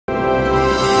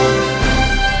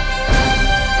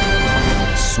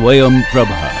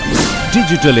swayamprabha.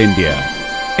 Digital India.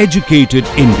 Educated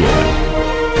India.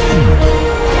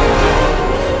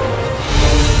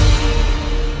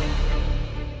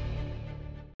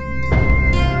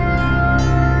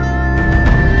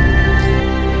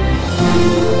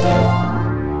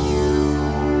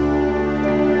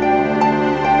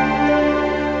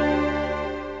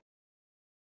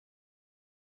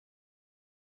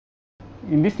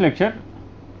 In this lecture,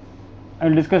 I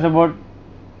will discuss about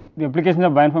the application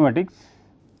of bioinformatics,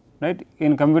 right,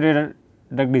 in computer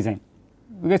drug design.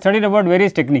 We have studied about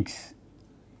various techniques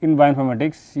in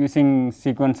bioinformatics using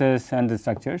sequences and the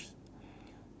structures,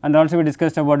 and also we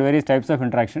discussed about various types of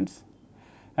interactions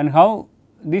and how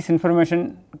this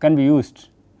information can be used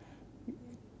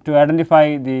to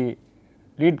identify the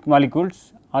lead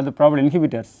molecules or the probable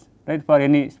inhibitors, right, for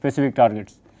any specific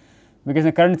targets. Because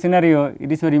in the current scenario,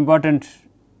 it is very important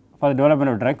for the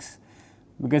development of drugs,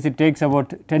 because it takes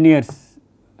about 10 years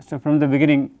from the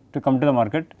beginning to come to the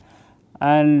market,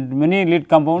 and many lead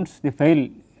compounds they fail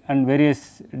and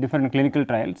various different clinical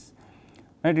trials.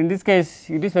 Right. In this case,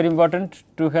 it is very important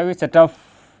to have a set of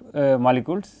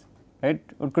molecules, right.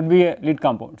 It could be lead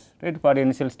compounds, right, for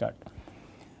initial start.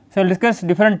 So, I will discuss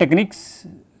different techniques,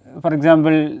 for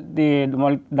example,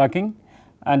 the docking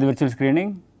and the virtual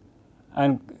screening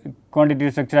and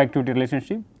quantity structure activity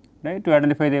relationship, right, to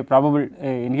identify the probable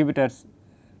inhibitors,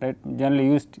 right, generally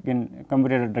used in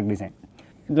computer drug design.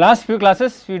 In the last few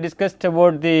classes, we discussed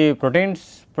about the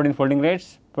proteins, protein folding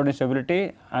rates, protein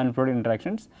stability and protein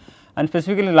interactions, and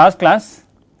specifically in last class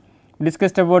we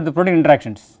discussed about the protein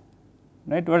interactions,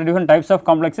 right. What are different types of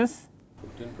complexes?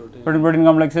 Protein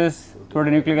complexes,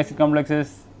 protein nucleic acid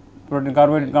complexes, protein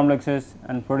carbohydrate complexes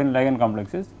and protein ligand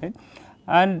complexes, right.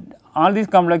 And all these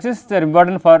complexes they are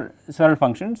important for several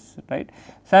functions, right.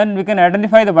 So, and we can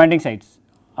identify the binding sites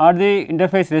or the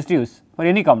interface residues for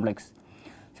any complex.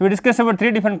 So, we discussed about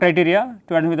 3 different criteria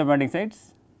to identify the binding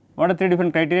sites. What are 3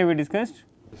 different criteria we discussed?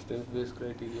 Distance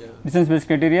based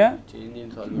criteria, change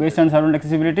in solvent based on solvent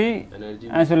accessibility, energy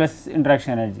as well as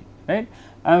interaction energy, right.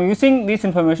 Using this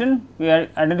information, we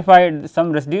identified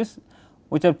some residues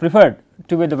which are preferred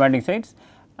to be the binding sites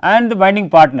and the binding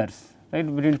partners,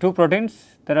 right. Between 2 proteins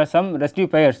there are some residue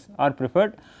pairs are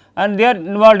preferred and they are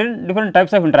involved in different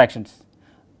types of interactions,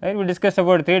 right. We discussed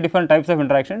about 3 different types of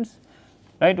interactions,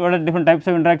 right. What are different types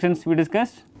of interactions we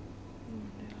discussed?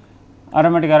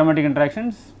 Aromatic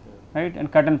interactions, right,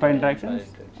 and cut and pi interactions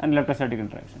and electrostatic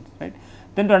interactions, right.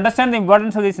 Then to understand the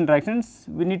importance of these interactions,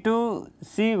 we need to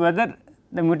see whether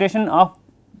the mutation of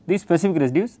these specific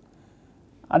residues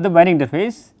at the binding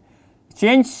interface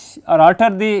change or alter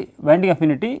the binding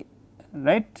affinity,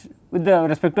 right, with the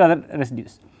respect to other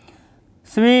residues.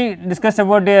 So, we discussed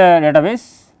about a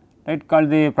database, right, called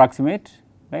the approximate,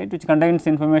 right, which contains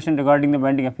information regarding the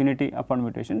binding affinity upon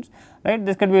mutations, right.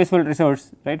 This can be a useful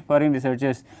resource, right, for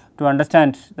researchers to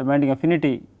understand the binding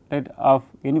affinity, right, of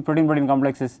any protein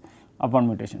complexes upon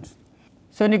mutations.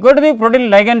 So, when you go to the protein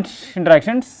ligand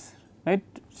interactions, right.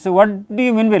 So, what do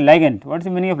you mean by ligand? What is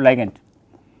the meaning of ligand?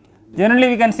 Generally,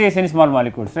 we can say any small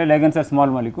molecules, right. Ligands are small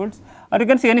molecules, or you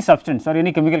can say any substance or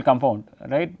any chemical compound,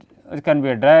 right. It can be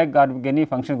a drug or any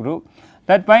functional group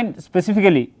that bind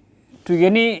specifically to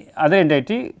any other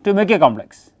entity to make a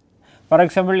complex. For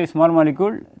example, a small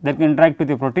molecule that can interact with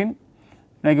a protein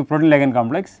like a protein ligand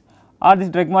complex, or this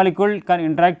drug molecule can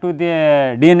interact with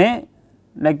the DNA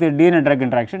like the DNA drug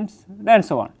interactions and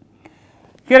so on.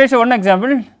 Here is one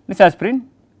example, this aspirin,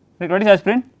 like what is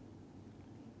aspirin,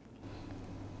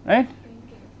 right.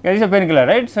 Yeah, this is a painkiller,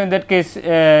 right. So, in that case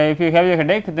if you have a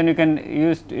headache, then you can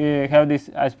use have this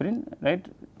aspirin, right.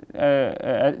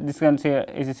 This can say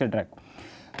is a drug.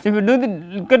 So, if you do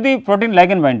look at the protein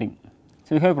ligand binding,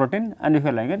 so you have protein and you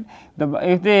have ligand,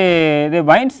 if they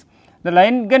binds, the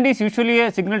ligand is usually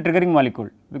a signal triggering molecule,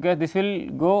 because this will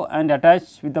go and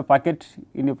attach with the pocket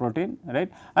in the protein,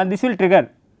 right, and this will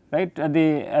trigger, right, at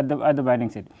the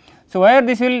binding site. So, where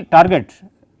this will target,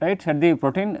 right, at the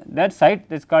protein, that site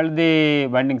is called the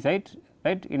binding site,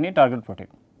 right, in a target protein.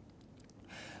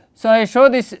 So, I show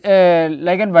this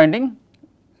ligand binding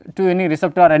to any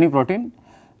receptor or any protein,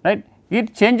 right.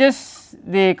 It changes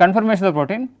the conformation of the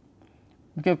protein,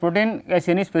 because protein has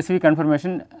any specific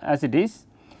conformation as it is.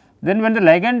 Then when the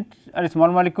ligand or a small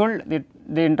molecule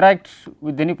they interact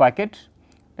with any pocket,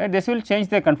 right, this will change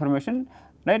the conformation,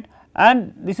 right,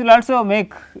 and this will also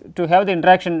make to have the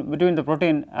interaction between the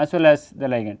protein as well as the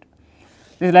ligand.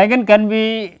 This ligand can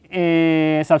be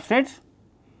a substrates,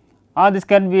 or this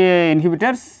can be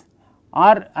inhibitors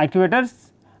or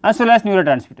activators as well as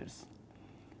neurotransmitters.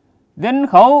 Then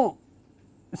how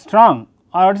strong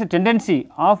or what is the tendency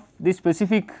of this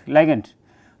specific ligand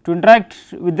to interact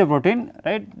with the protein,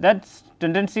 right, that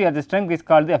tendency or the strength is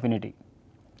called the affinity.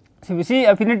 So, we see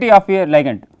affinity of a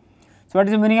ligand. So, what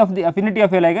is the meaning of the affinity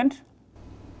of a ligand?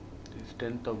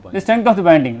 The strength of the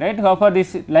binding, right, how far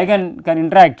this ligand can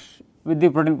interact with the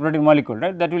protein molecule,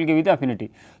 right, that will give you the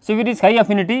affinity. So, if it is high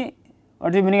affinity, what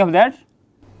is the meaning of that?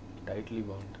 Tightly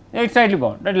bound. Yeah, it is tightly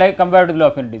bound, right, like compared to the low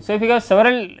affinity. So, if you have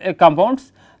several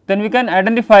compounds, then we can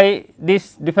identify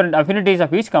these different affinities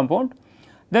of each compound,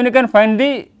 then you can find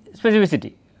the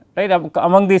specificity, right,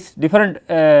 among these different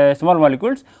small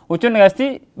molecules, which one has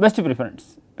the best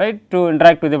preference, right, to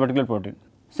interact with a particular protein.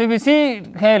 So, if you see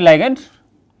a ligand,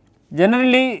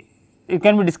 generally it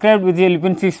can be described with a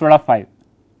Lipinski scale of 5,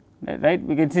 right.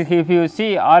 We can see, if you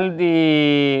see all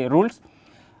the rules,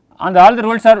 and all the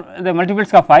rules are the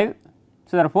multiples of 5.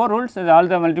 So, there are 4 rules and all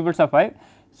the multiples of 5.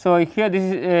 So, here this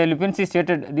is Lipinski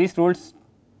stated these rules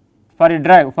for a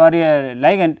drug, for a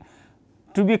ligand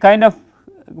to be kind of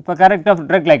a character of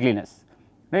drug likeliness,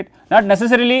 right. Not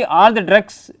necessarily all the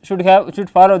drugs should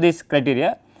follow this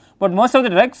criteria, but most of the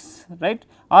drugs, right,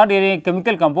 are a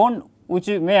chemical compound which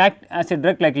may act as a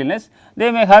drug likeliness, they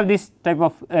may have this type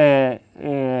of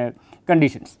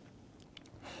conditions.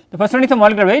 The first one is the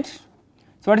molecular weight.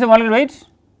 So, what is the molecular weight?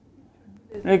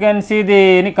 You can see the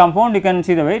any compound, you can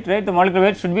see the weight, right, the molecular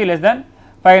weight should be less than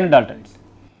 500 daltons.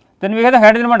 Then we have the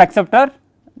hydrogen bond acceptor,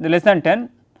 the less than 10,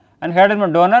 and hydrogen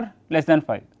bond donor less than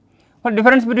 5. What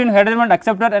difference between hydrogen bond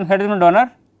acceptor and hydrogen bond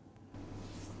donor?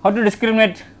 How to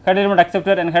discriminate hydrogen bond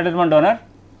acceptor and hydrogen bond donor?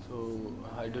 So,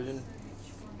 hydrogen.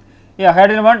 Yeah,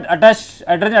 hydrogen bond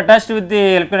attached with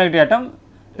the electronegative atom,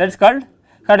 that is called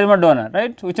hydrogen bond donor,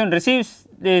 right, which one receives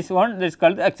this one, that is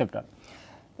called the acceptor.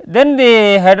 Then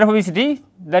the hydrophobicity,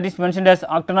 that is mentioned as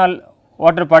octanol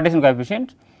water partition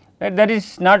coefficient, right, that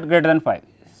is not greater than 5.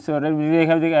 So, we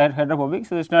have the hydrophobic,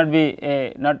 so it should not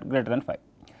be not greater than 5.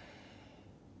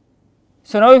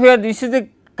 So, now if you have, this is the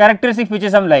characteristic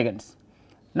features of ligands.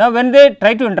 Now, when they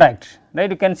try to interact, right,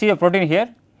 you can see a protein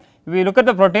here. If we look at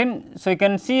the protein, so you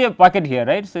can see a pocket here,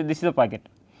 right. So, this is a pocket,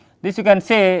 this you can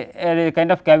say a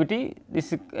kind of cavity,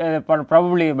 this is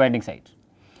probably a binding site.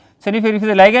 So, if the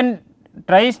ligand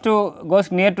tries to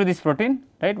goes near to this protein,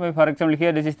 right, for example,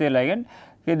 here this is the ligand,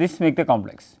 here this make the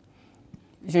complex.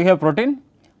 So, you have protein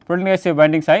has a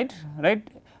binding site, right,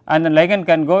 and the ligand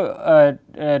can go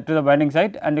to the binding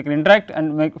site and it can interact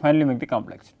and finally make the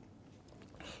complex.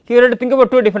 Here you have to think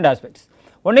about 2 different aspects.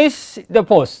 One is the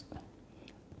pose,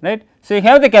 right. So, you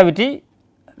have the cavity,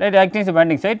 right, acting as a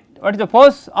binding site. What is the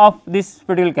pose of this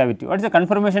particular cavity? What is the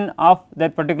conformation of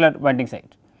that particular binding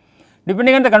site?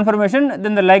 Depending on the conformation,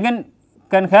 then the ligand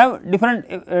can have different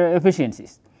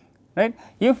efficiencies, right.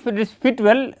 If it is fit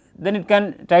well, then it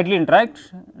can tightly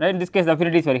interact, right, in this case the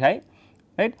affinity is very high,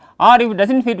 right, or if it does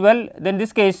not fit well, then in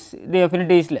this case the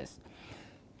affinity is less.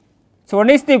 So, one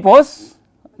is the pose,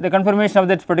 the conformation of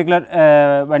that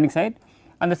particular binding site,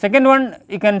 and the second one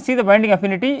you can see the binding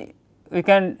affinity, we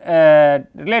can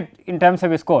relate in terms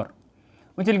of a score,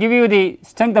 which will give you the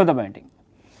strength of the binding.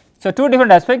 So, 2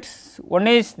 different aspects, one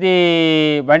is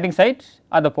the binding site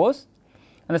or the pose,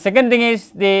 and the second thing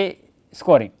is the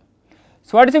scoring.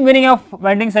 So, what is the meaning of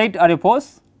binding site or a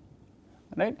pose,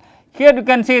 right? Here you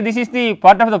can see this is the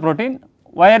part of the protein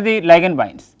where the ligand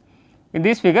binds. In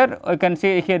this figure you can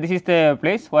see here this is the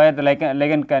place where the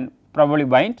ligand can probably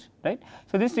bind, right.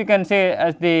 So, this you can say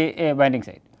as the binding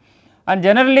site, and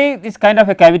generally this kind of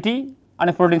a cavity on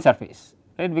a protein surface,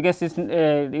 right, because this,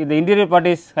 the interior part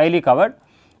is highly covered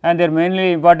and they are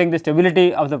mainly imparting the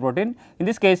stability of the protein. In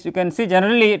this case you can see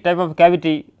generally type of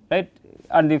cavity, right,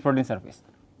 on the protein surface.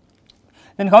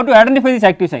 Then how to identify these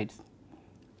active sites,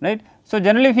 right. So,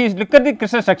 generally if you look at the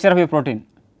crystal structure of a protein,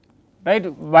 right,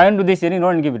 bind to this any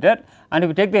node inhibitor, and if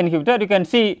you take the inhibitor you can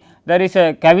see there is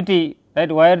a cavity,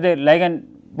 right, where the ligand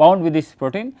bound with this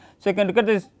protein. So, you can look at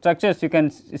the structures, you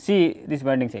can see this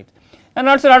binding site, and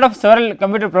also a lot of several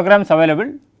computer programs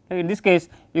available. In this case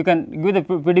you can give the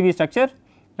PDB structure,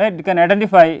 right, you can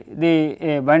identify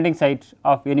the binding site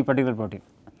of any particular protein,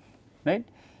 right.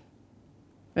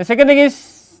 The second thing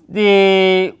is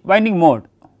the binding mode,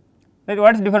 right,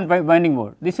 what is different binding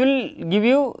mode? This will give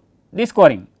you the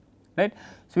scoring, right.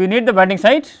 So, we need the binding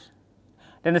site,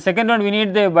 then the second one we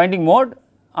need the binding mode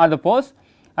or the pose,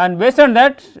 and based on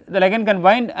that the ligand can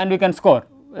bind and we can score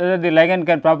whether the ligand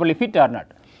can properly fit or not.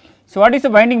 So, what is the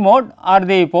binding mode or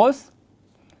the pose?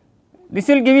 This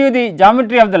will give you the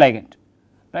geometry of the ligand,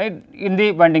 right, in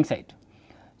the binding site.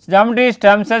 So, geometry is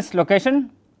terms as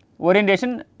location,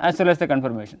 orientation as well as the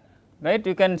conformation, right.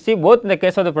 You can see both in the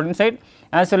case of the protein site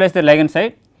as well as the ligand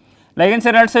site. Ligand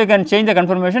site also you can change the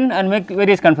conformation and make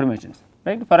various conformations,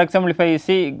 right. For example, if I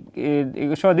see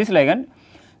show this ligand,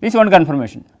 This is one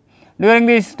conformation. During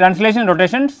these translation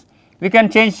rotations, we can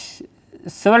change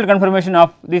several conformation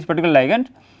of this particular ligand,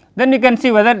 then you can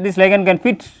see whether this ligand can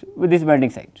fit with this binding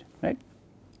site, right.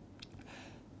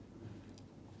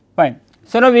 Fine.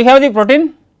 So, now we have the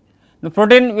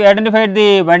protein we identified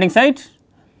the binding site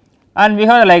and we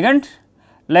have the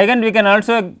ligand we can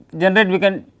also generate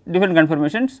different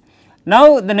conformations.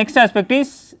 Now, the next aspect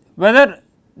is whether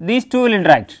these two will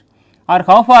interact or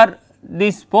how far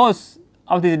these pores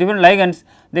of these different ligands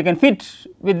they can fit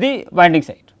with the binding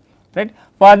site, right.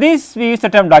 For this we use the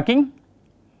term docking,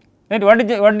 right. What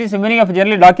is the meaning of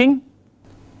generally docking?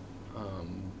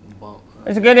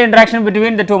 It is a interaction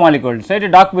between the two molecules, right, a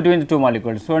dock between the two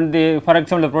molecules, so for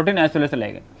example, the protein as well as the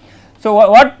ligand. So,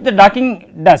 what the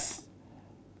docking does?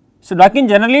 So, docking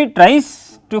generally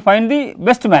tries to find the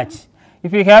best match.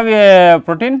 If you have a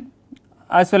protein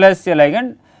as well as a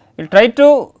ligand, it will try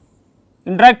to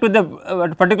interact with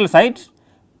the particular site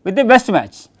with the best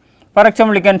match. For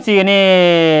example, you can see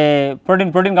any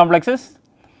protein complexes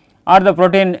or the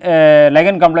protein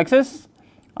ligand complexes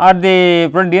or the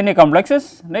protein DNA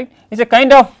complexes, right. It is a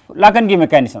kind of lock and key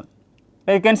mechanism.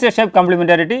 You can say shape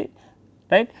complementarity,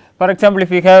 right. For example, if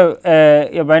you have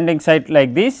a binding site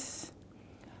like this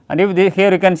and if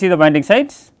here you can see the binding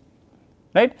sites,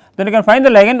 right, then you can find the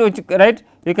ligand which, right,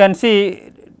 you can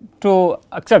see to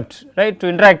accept, right, to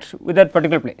interact with that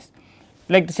particular place,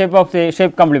 like the shape of the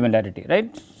shape complementarity,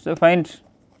 right. So, find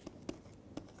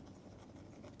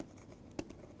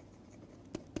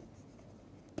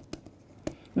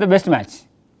the best match,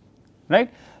 right.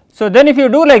 So, then if you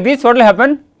do like this, what will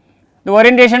happen? The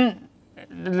orientation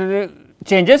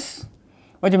changes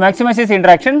which maximizes the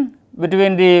interaction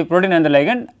between the protein and the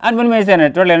ligand and minimizes the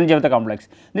total energy of the complex.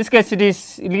 In this case, it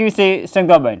gives a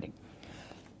strength of binding,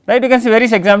 right. You can see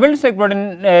various examples like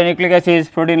protein nucleic acids,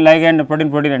 protein ligand,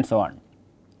 protein and so on.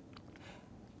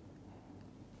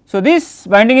 So, this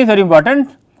binding is very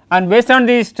important and based on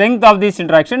the strength of these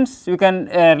interactions, you can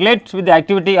relate with the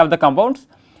activity of the compounds,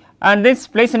 and this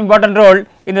plays an important role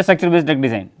in the structure based drug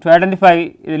design to identify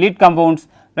the lead compounds,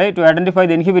 right, to identify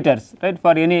the inhibitors, right,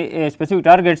 for any specific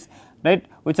targets, right,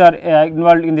 which are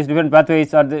involved in these different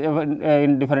pathways or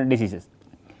in different diseases.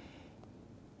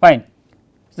 Fine.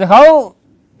 So, how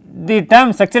the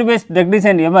term structure based drug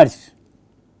design emerged,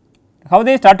 how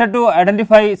they started to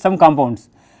identify some compounds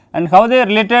and how they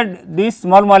related these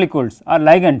small molecules or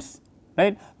ligands,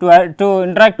 right, to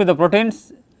interact with the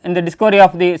proteins in the discovery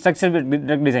of the structure based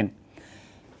drug design.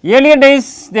 Earlier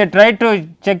days they tried to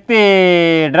check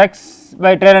the drugs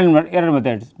by trial and error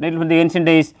methods, right. From the ancient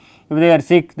days, if they are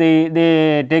sick,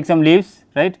 they take some leaves,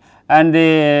 right, and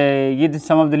they eat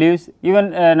some of the leaves.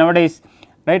 Even nowadays,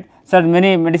 right, so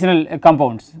many medicinal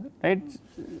compounds, right.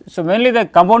 So, mainly the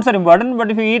compounds are important, but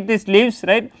if you eat these leaves,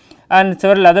 right, and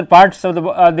several other parts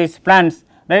of these plants,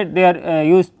 right, they are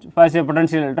used for say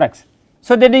potential drugs.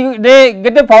 So, they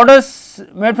get the powders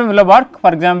made from willow bark,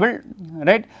 for example,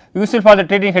 right, useful for the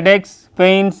treating headaches,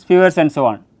 pains, fevers and so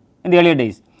on in the earlier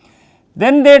days.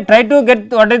 Then they try to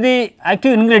get what are the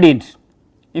active ingredients.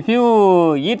 If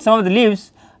you eat some of the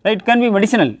leaves, right, it can be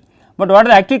medicinal, but what are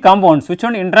the active compounds which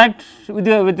one interact with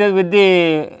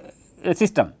the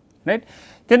system, right.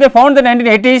 Then they found the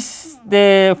 1980s,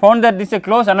 they found that this is a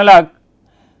close analog,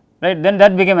 right, then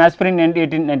that became aspirin in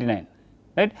 1899,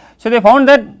 right. So, they found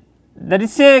that there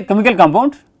is a chemical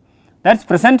compound that is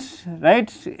present, right,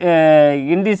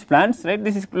 in these plants, right,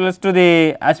 this is close to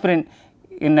the aspirin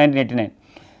in 1989.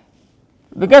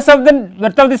 Because of the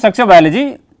breadth of the structure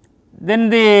biology, then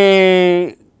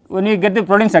when you get the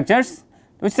protein structures,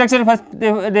 which structure first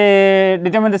they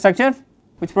determine the structure,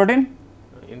 which protein?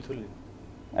 Insulin.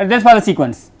 Just for the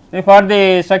sequence, for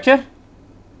the structure,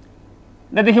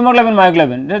 that the hemoglobin,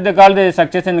 myoglobin, they call the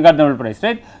structures and got the Nobel Prize,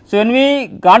 right. So, when we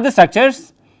got the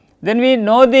structures, then we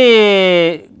know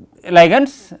the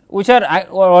ligands which are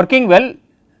working well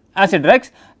as a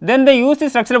drugs, then they use the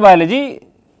structural biology,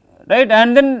 right,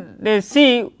 and then they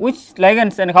see which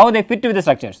ligands and how they fit with the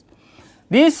structures.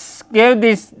 This gave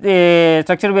this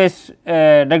structure based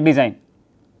drug design,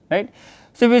 right.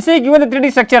 So, if we see given the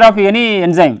 3D structure of any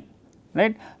enzyme,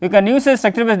 right, you can use a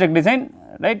structure based drug design,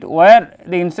 right, where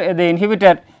the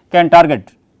inhibitor can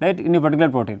target, right, in a particular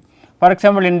protein. For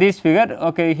example, in this figure,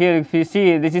 okay, here if you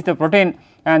see this is the protein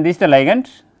and this is the ligand,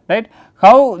 right,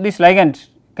 how this ligand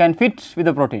can fit with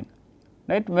the protein,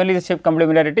 right, mainly the shape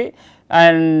complementarity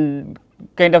and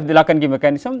kind of the lock and key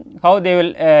mechanism, how they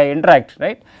will interact,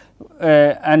 right,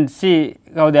 and see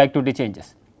how the activity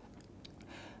changes.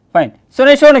 Fine. So,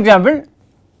 I show an example.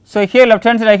 So, here left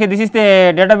hand side, this is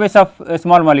the database of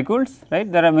small molecules,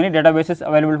 right, there are many databases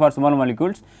available for small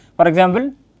molecules. For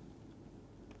example,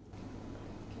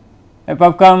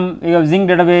 PubChem, you have zinc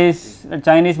database,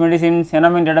 Chinese medicines,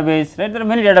 Enamine database, right, there are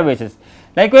many databases.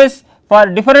 Likewise, for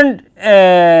different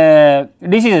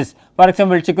diseases, for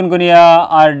example, chikungunya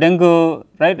or dengue,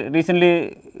 right,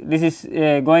 recently this is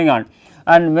going on,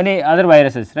 and many other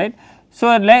viruses, right.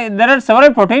 So, there are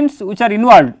several proteins which are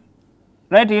involved,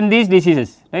 right, in these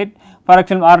diseases, right, for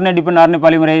example, RNA dependent RNA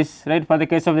polymerase, right, for the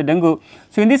case of the dengue.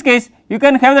 So, in this case you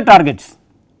can have the targets.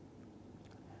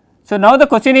 So, now the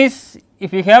question is,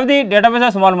 if we have the database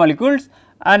of small molecules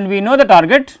and we know the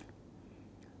target,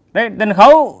 right, then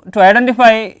how to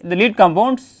identify the lead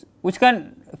compounds which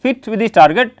can fit with this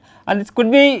target, and this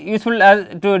could be useful as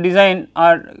to design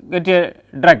or get a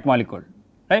drug molecule,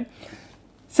 right.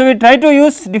 So, we try to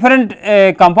use different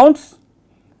compounds,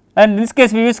 and in this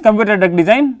case we use computer drug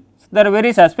design. So, there are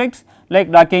various aspects like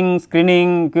docking,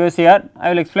 screening, QSAR, I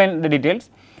will explain the details.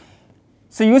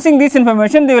 So, using this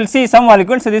information they will see some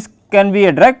molecules, so this can be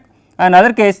a drug, and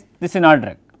other case this is not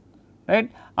drug,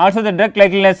 right. Also the drug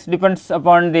likeliness depends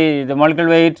upon the molecular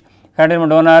weight, hydrogen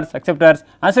donors, acceptors,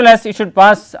 as well as it should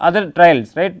pass other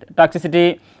trials, right,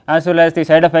 toxicity as well as the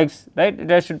side effects, right,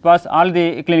 it should pass all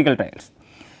the clinical trials.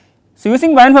 So,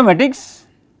 using bioinformatics,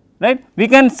 right, we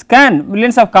can scan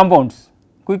millions of compounds,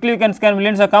 quickly we can scan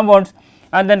millions of compounds,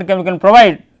 and then we can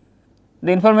provide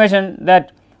the information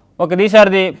that okay, these are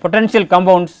the potential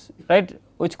compounds, right,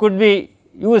 which could be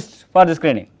used for the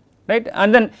screening, right,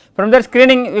 and then from that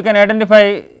screening we can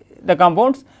identify the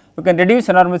compounds, we can reduce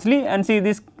enormously and see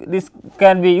this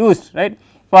can be used, right,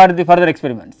 for the further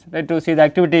experiments, right, to see the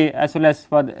activity as well as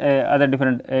for other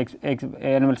different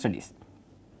animal studies.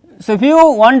 So, if you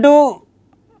want to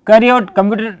carry out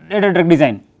computer aided drug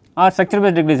design or structure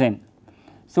based drug design,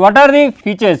 so what are the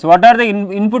features, what are the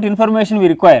input information we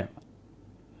require,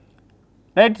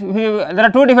 right. There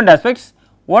are two different aspects.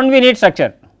 One, we need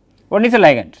structure, one is a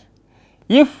ligand.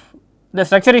 If the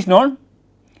structure is known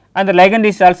and the ligand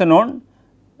is also known,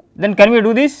 then can we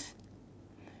do this?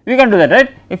 We can do that,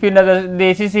 right. If you know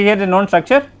this is here the known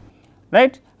structure,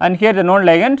 right, and here the known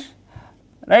ligand,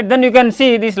 right, then you can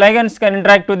see these ligands can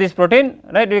interact with this protein,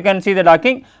 right, you can see the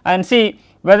docking and see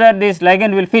whether this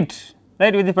ligand will fit,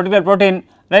 right, with this particular protein,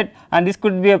 right, and this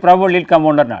could be a probable lead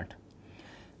compound or not.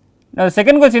 Now, the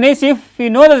second question is, if we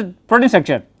know the protein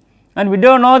structure and we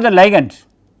do not know the ligand,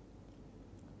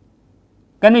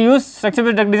 can we use structure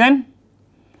based drug design?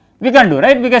 We can do,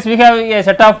 right, because we have a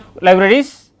set of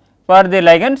libraries for the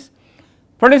ligands,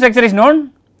 protein structure is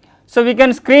known. So, we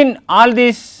can screen all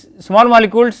these small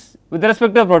molecules with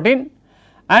respect to the protein,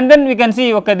 and then we can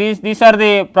see okay, these are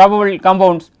the probable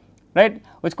compounds, right,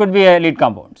 which could be a lead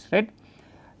compounds, right.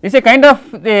 It is a kind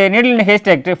of the needle in a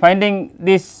haystack, finding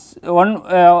this one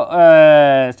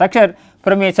structure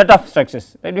from a set of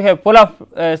structures, right. We have pool of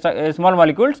small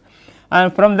molecules,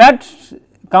 and from that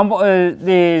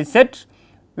the set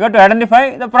we have to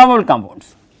identify the probable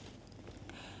compounds.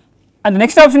 And the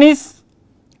next option is,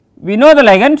 we know the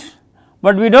ligand,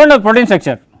 but we do not know protein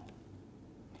structure.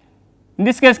 In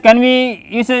this case, can we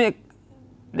use the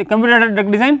computer aided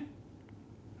drug design,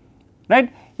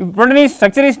 right. If protein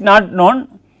structure is not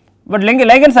known, but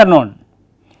ligands are known.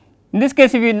 In this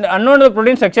case, if we unknown the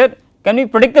protein structure, can we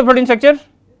predict the protein structure?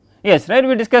 Yes, right,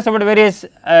 we discussed about various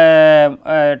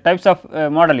types of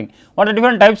modeling. What are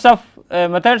different types of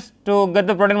methods to get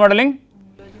the protein modeling?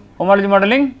 Homology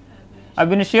modeling,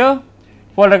 ab initio,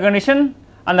 fold recognition,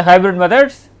 and the hybrid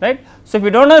methods, right. So, if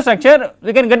we do not know the structure,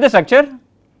 we can get the structure,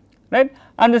 right,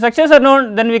 and the structures are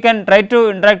known, then we can try to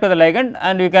interact with the ligand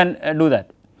and we can do that.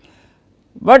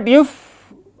 But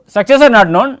if structures are not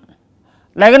known,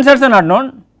 ligand sets are not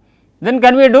known, then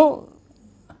can we do,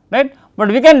 right, but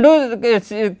we can do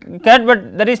CAT,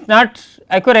 but that is not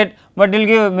accurate, but it will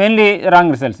give mainly wrong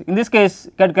results. In this case,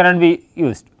 CAT cannot be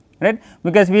used, right,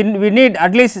 because we need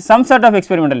at least some sort of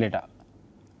experimental data,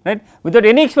 right. Without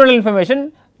any experimental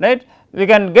information, right, we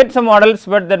can get some models,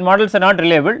 but that models are not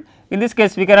reliable. In this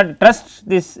case, we cannot trust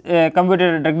this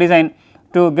computer drug design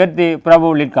to get the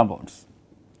probable lead compounds.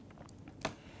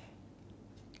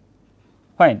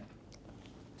 Fine.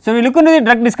 So, we look into the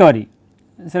drug discovery.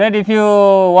 So, right, if you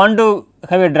want to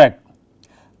have a drug,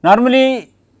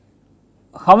 normally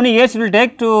how many years it will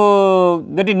take to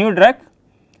get a new drug?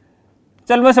 It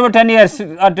is almost about 10 years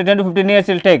or 10 to 15 years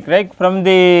it will take, right, from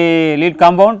the lead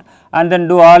compound, and then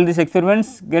do all these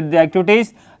experiments, get the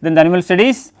activities, then the animal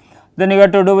studies, then you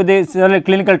have to do with the several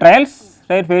clinical trials,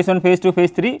 right, phase 1, phase 2,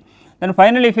 phase 3, then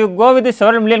finally if you go with the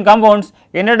several million compounds,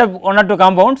 you ended up 1 or 2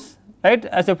 compounds, right,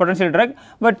 as a potential drug,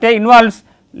 but it involves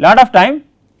lot of time,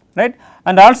 right,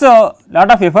 and also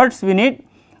lot of efforts we need,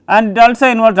 and it also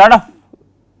involves lot of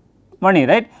money,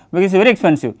 right, because it is very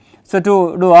expensive. So,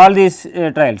 to do all these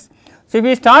trials. So, if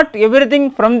we start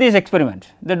everything from this experiment,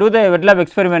 they do the wet lab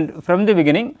experiment from the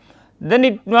beginning, then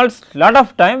it involves lot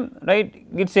of time, right,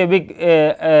 it is a big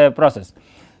process.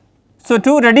 So,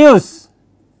 to reduce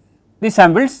the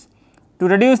samples, to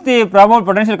reduce the probable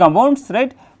potential compounds,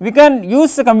 right, we can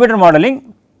use the computer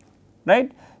modeling, right.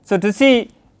 So, to see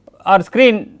or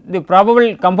screen the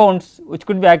probable compounds which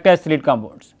could be act as lead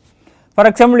compounds. For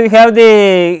example, we have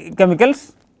the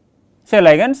chemicals, say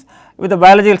ligands with the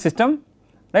biological system,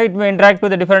 right, may interact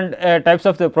with the different types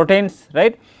of the proteins,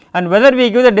 right, and whether we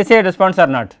give the desired response or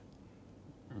not,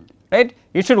 right,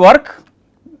 it should work,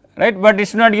 right, but it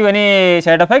should not give any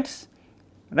side effects,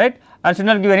 right, and should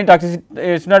not give any toxic,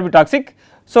 it should not be toxic.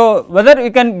 So, whether we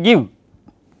can give,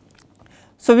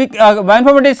 so we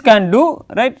bioinformatics can do,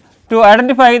 right, to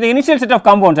identify the initial set of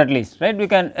compounds at least, right, we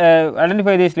can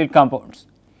identify these lead compounds.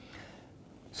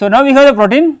 So, now we have the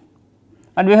protein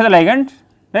and we have the ligand,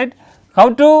 right. How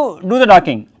to do the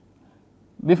docking?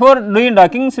 Before doing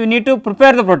dockings, we need to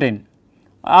prepare the protein,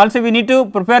 also we need to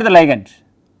prepare the ligand,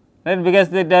 right, because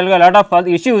there are a lot of other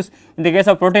issues in the case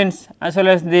of proteins as well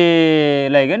as the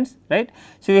ligands, right.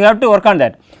 So, we have to work on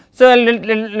that. So,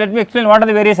 let me explain what are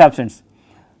the various options.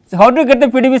 So, how to get the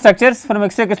PDB structures from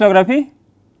X-ray crystallography?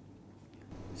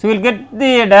 So, we will get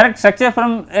the direct structure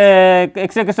from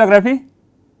X-ray crystallography?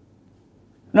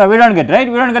 No, we do not get, right,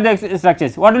 we do not get the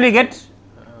structures. What will we get?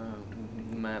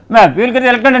 Map. We will get the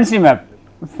electron density map.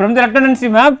 From the electron density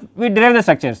map, we derive the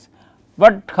structures,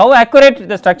 but how accurate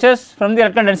the structures from the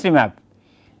electron density map?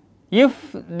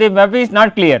 If the map is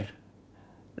not clear,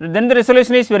 then the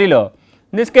resolution is very low.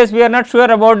 In this case, we are not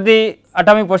sure about the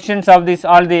atomic positions of this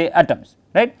all the atoms,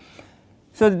 right.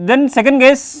 So, then second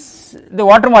case, the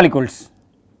water molecules,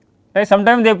 right,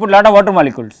 sometimes they put lot of water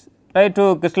molecules, right,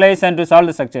 to crystallize and to solve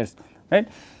the structures, right.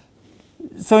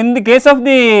 So, in the case of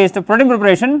the protein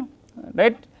preparation,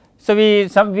 right, so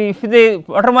if the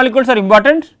water molecules are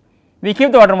important, we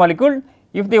keep the water molecule.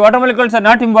 If the water molecules are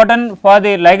not important for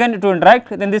the ligand to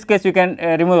interact, then in this case we can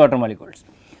remove water molecules.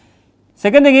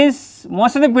 Second thing is,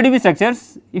 most of the PDB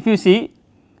structures, if you see,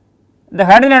 the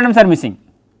hydrogen atoms are missing,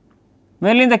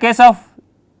 mainly in the case of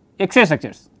X-ray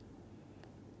structures.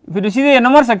 If you see the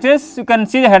NMR structures, you can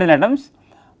see the hydrogen atoms,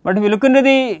 but if you look into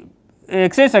the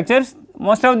X-ray structures,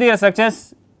 most of the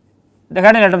structures, the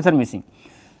hydrogen atoms are missing.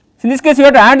 So, in this case, you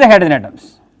have to add the hydrogen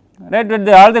atoms, right, with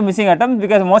all the missing atoms,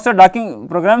 because most of docking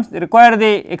programs require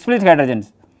the explicit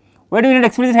hydrogens. Why do you need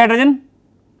explicit hydrogen?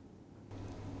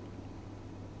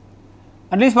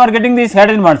 At least for getting these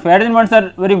hydrogen bonds. Hydrogen bonds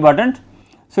are very important.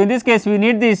 So, in this case, we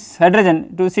need this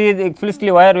hydrogen to see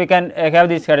explicitly where we can have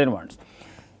these hydrogen bonds.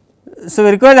 So, we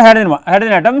require the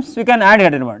hydrogen atoms, we can add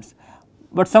hydrogen bonds,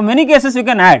 but some many cases we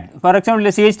can add. For example,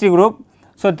 the CH3 group.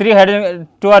 So, 2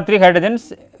 or 3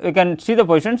 hydrogens, we can see the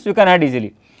positions, you can add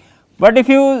easily. But if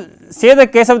you say the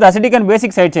case of the acidic and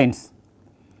basic side chains,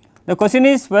 the question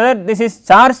is whether this is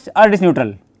charged or it is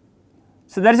neutral.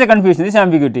 So, there is a confusion, this is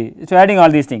ambiguity, so adding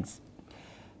all these things.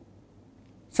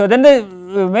 So, then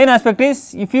the main aspect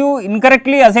is, if you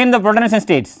incorrectly assign the protonation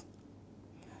states,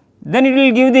 then it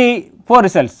will give the poor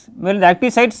results. Well, the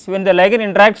active sites, when the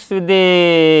ligand interacts with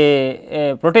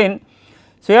the protein,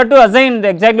 so you have to assign the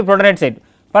exactly protonate site.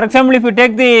 For example, if you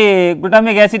take the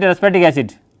glutamic acid or aspartic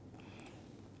acid,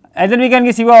 either we can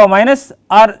give COO minus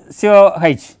or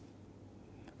COH,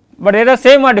 but they are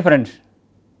same or different?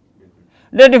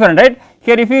 They are different, right.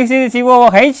 Here if you see the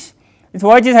COOH, this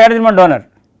OH is hydrogen bond donor,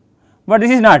 but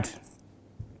this is not,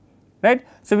 right.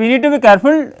 So, we need to be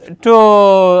careful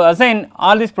to assign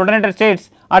all these protonated states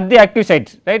at the active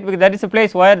site, right, because that is the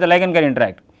place where the ligand can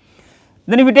interact.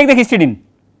 Then if you take the histidine,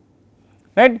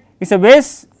 right, it is a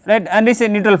base, right, and it is a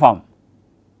neutral form,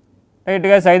 right,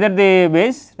 because either the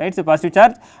base, right, it is a positive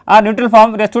charge, or neutral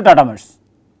form, it has 2 tautomers,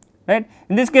 right.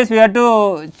 In this case, we have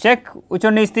to check which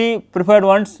one is the preferred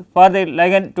ones for the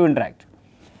ligand to interact.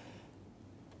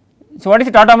 So, what is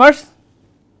the tautomers?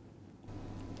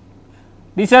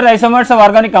 These are the isomers of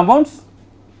organic compounds,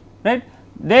 right,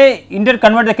 they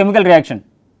interconvert the chemical reaction,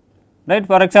 right,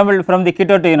 for example, from the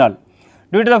keto to enol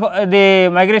due to the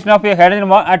migration of a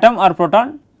hydrogen atom or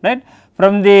proton, right,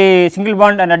 from the single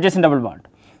bond and adjacent double bond.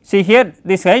 See here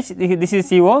this H, this is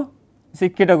CO, this is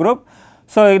keto group.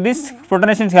 So, this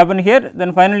protonations happen here,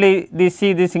 then finally this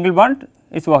single bond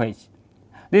is OH,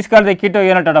 this is called the keto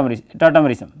enol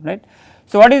tautomerism, right.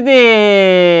 So, what is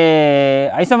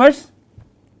the isomers?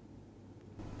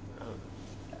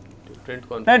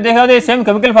 Right, they have the same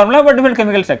chemical formula, but different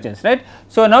chemical structures, right.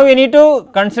 So, now we need to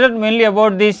consider mainly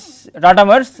about these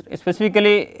tautomers,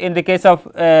 specifically in the case of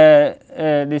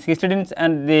these histidines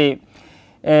and the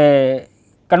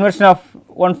conversion of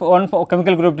one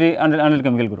chemical group to another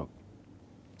chemical group.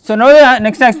 So, now the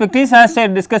next aspect is, as I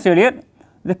discussed earlier,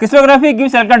 the crystallography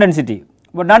gives electron density,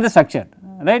 but not the structure,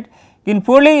 right. In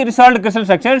poorly resolved crystal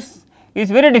structures it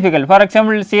is very difficult. For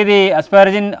example, see the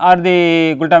asparagine or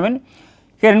the glutamine,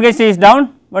 here NH is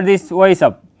down, but this O is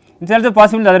up. It is also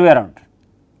possible the other way around,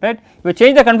 right. If you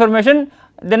change the conformation,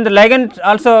 then the ligand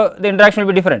also the interaction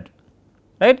will be different,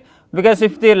 right, because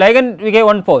if the ligand we get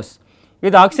one pose,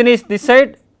 if the oxygen is this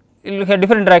side it will have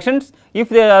different interactions, if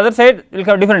the other side it will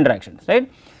have different interactions,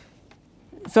 right.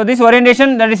 So, this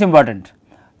orientation that is important.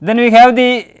 Then we have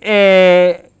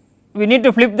the we need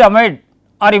to flip the amide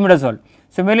or imidazole.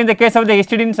 So, mainly in the case of the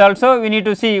histidines also we need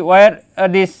to see where are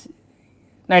these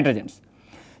nitrogens.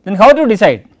 Then how to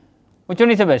decide which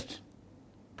one is the best,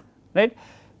 right.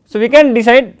 So, we can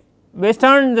decide based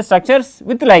on the structures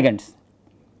with ligands.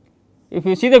 If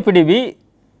you see the PDB,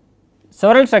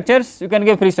 several structures you can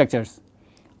give free structures,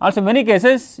 also many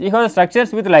cases you have the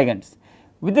structures with ligands.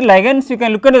 With the ligands you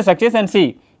can look at the structures and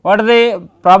see what are the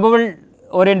probable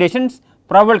orientations,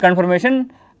 probable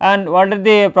conformation, and what are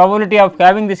the probability of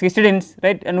having these histidines,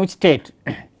 right, and which state.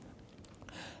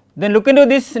 Then look into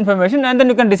this information and then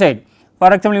you can decide.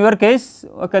 For example, in your case,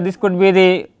 okay, this could be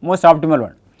the most optimal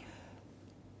one,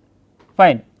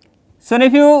 fine. So,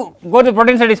 if you go to the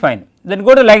protein side is fine, then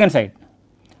go to ligand side.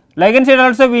 Ligand side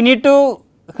also we need to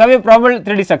have a probable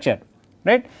 3D structure,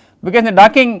 right, because in the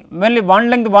docking mainly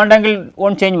bond length, bond angle will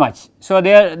not change much. So,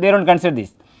 they do not consider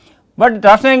this, but the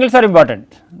torsion angles are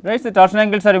important, right. So, the torsion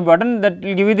angles are important, that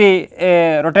will give you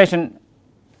the rotation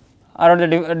around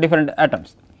the different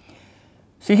atoms.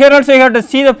 So, here also you have to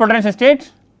see the protonation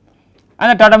state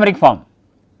and the tautomeric form,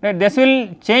 right. This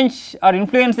will change or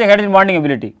influence the hydrogen bonding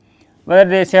ability, whether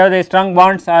they have the strong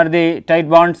bonds or the tight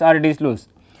bonds or it is loose.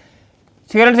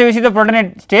 So, here also we see the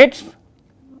protonate state,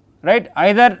 right,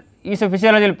 either use a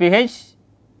physiological pH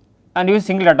and use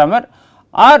single atomer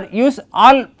or use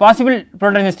all possible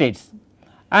protonation states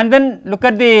and then look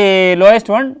at the lowest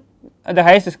one, the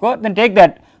highest score, then take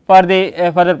that for the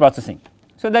further processing.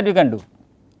 So, that you can do,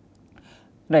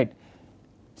 right.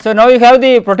 So, now you have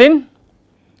the protein,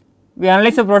 we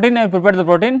analyze the protein and prepare the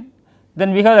protein,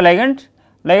 then we have the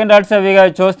ligand also we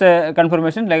have chose the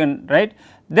conformation ligand, right.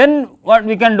 Then what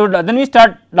we can do, then we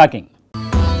start docking.